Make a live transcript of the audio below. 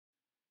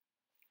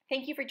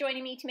Thank you for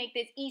joining me to make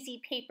this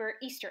easy paper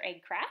Easter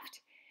egg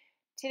craft.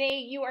 Today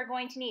you are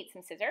going to need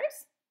some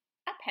scissors,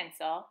 a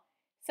pencil,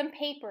 some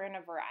paper in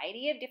a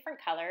variety of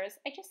different colors.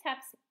 I just have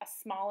a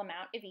small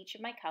amount of each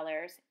of my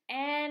colors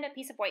and a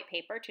piece of white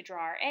paper to draw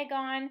our egg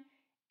on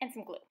and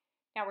some glue.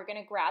 Now we're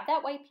going to grab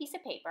that white piece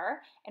of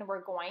paper and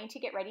we're going to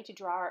get ready to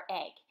draw our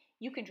egg.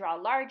 You can draw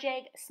a large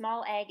egg, a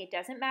small egg, it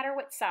doesn't matter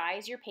what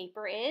size your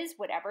paper is.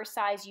 Whatever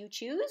size you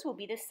choose will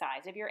be the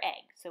size of your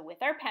egg. So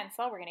with our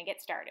pencil, we're going to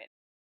get started.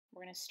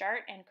 We're going to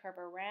start and curve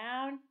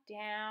around,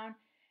 down,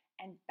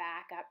 and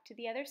back up to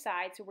the other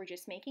side. So we're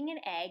just making an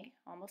egg,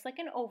 almost like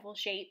an oval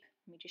shape.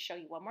 Let me just show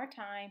you one more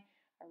time.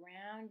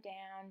 Around,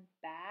 down,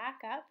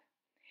 back up.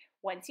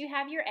 Once you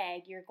have your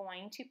egg, you're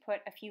going to put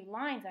a few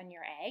lines on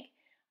your egg.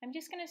 I'm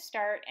just going to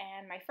start,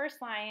 and my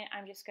first line,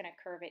 I'm just going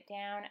to curve it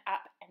down,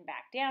 up, and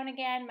back down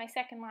again. My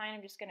second line,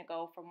 I'm just going to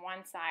go from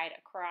one side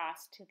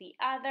across to the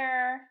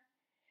other.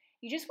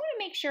 You just want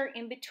to make sure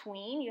in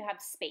between you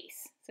have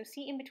space. So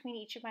see, in between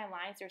each of my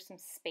lines there's some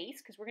space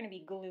because we're going to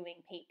be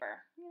gluing paper.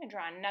 I'm going to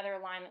draw another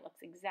line that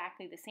looks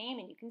exactly the same,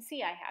 and you can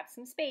see I have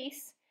some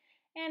space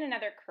and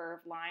another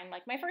curved line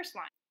like my first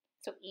line.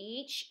 So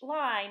each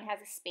line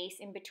has a space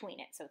in between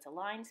it. So it's a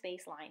line,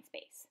 space, line,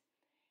 space.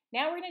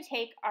 Now we're going to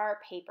take our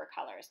paper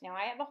colors. Now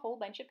I have a whole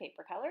bunch of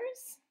paper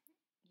colors.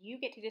 You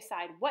get to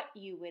decide what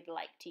you would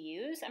like to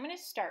use. I'm going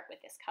to start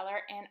with this color,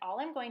 and all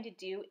I'm going to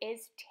do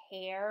is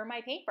tear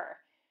my paper.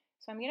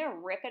 So I'm going to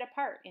rip it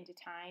apart into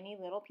tiny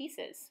little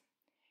pieces.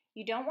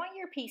 You don't want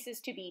your pieces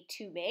to be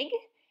too big,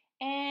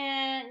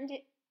 and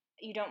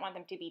you don't want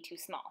them to be too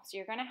small. So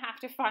you're going to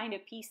have to find a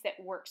piece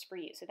that works for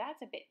you. So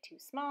that's a bit too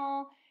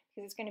small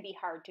because it's going to be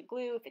hard to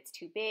glue. If it's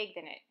too big,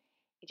 then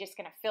it's just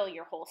going to fill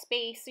your whole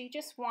space. So you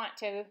just want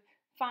to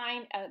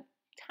find a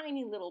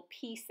tiny little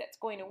piece that's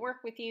going to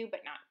work with you,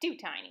 but not too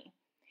tiny.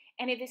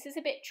 And if this is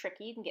a bit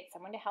tricky, you can get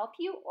someone to help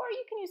you, or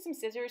you can use some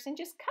scissors and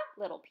just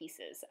cut little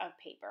pieces of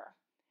paper.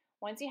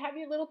 Once you have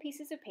your little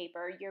pieces of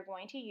paper, you're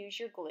going to use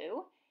your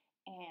glue,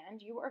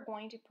 and you are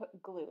going to put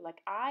glue. Like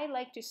I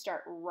like to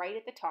start right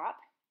at the top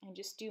and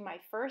just do my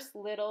first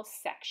little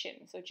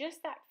section. So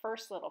just that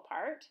first little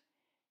part,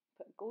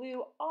 put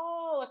glue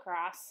all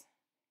across.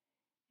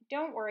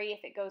 Don't worry if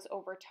it goes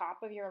over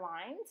top of your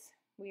lines.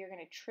 We are going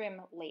to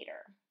trim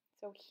later.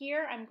 So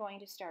here I'm going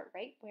to start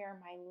right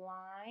where my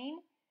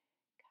line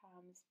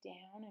comes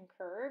down and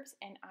curves,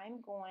 and I'm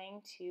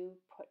going to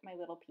put my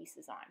little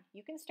pieces on.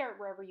 You can start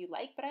wherever you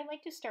like, but I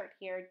like to start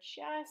here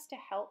just to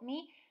help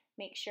me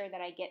make sure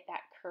that I get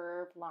that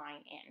curved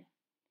line in.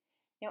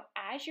 Now,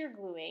 as you're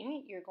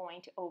gluing, you're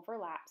going to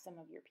overlap some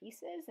of your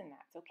pieces, and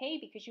that's okay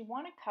because you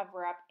want to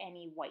cover up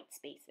any white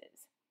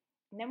spaces.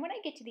 And then when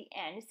I get to the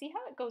end, see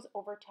how it goes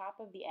over top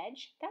of the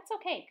edge? That's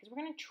okay because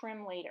we're going to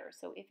trim later.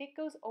 So if it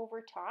goes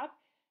over top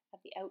of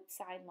the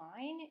outside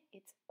line,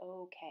 it's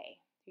okay.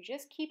 You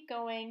just keep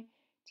going,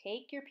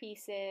 take your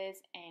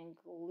pieces and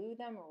glue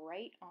them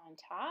right on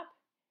top.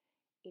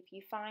 If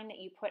you find that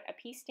you put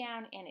a piece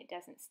down and it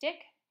doesn't stick,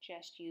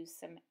 just use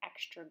some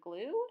extra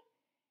glue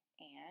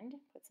and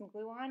put some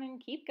glue on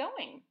and keep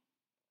going.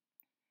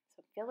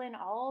 So fill in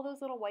all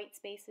those little white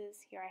spaces.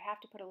 Here I have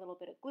to put a little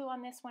bit of glue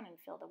on this one and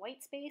fill the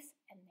white space,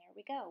 and there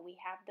we go. We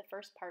have the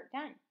first part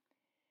done.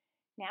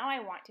 Now I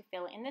want to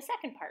fill in the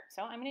second part,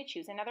 so I'm going to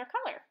choose another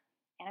color.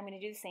 And I'm going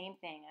to do the same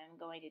thing. I'm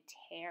going to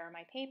tear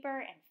my paper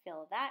and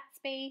fill that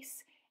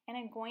space, and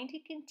I'm going to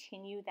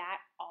continue that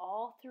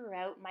all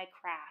throughout my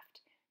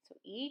craft. So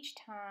each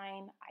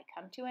time I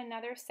come to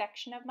another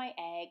section of my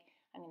egg,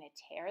 I'm going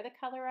to tear the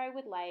color I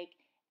would like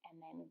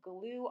and then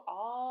glue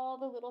all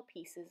the little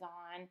pieces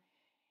on,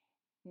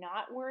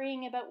 not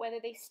worrying about whether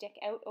they stick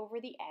out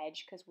over the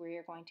edge because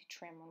we're going to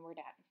trim when we're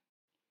done.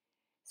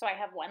 So I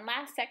have one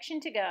last section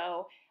to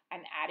go.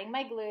 I'm adding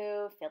my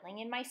glue, filling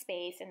in my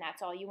space, and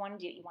that's all you want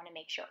to do. You want to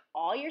make sure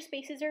all your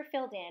spaces are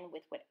filled in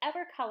with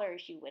whatever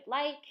colors you would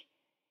like,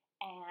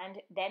 and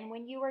then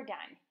when you are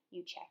done,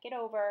 you check it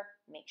over,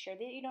 make sure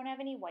that you don't have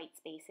any white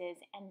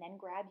spaces, and then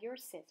grab your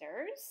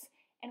scissors,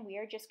 and we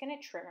are just going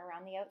to trim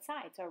around the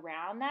outside. So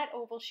around that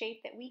oval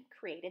shape that we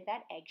created,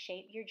 that egg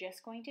shape, you're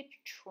just going to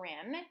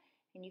trim.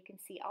 And you can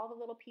see all the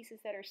little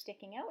pieces that are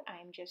sticking out.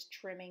 I'm just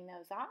trimming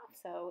those off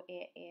so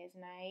it is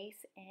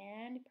nice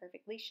and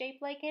perfectly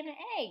shaped like an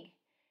egg.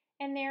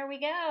 And there we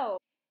go.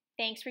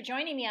 Thanks for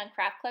joining me on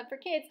Craft Club for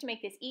Kids to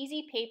make this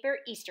easy paper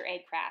Easter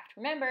egg craft.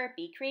 Remember,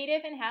 be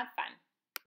creative and have fun.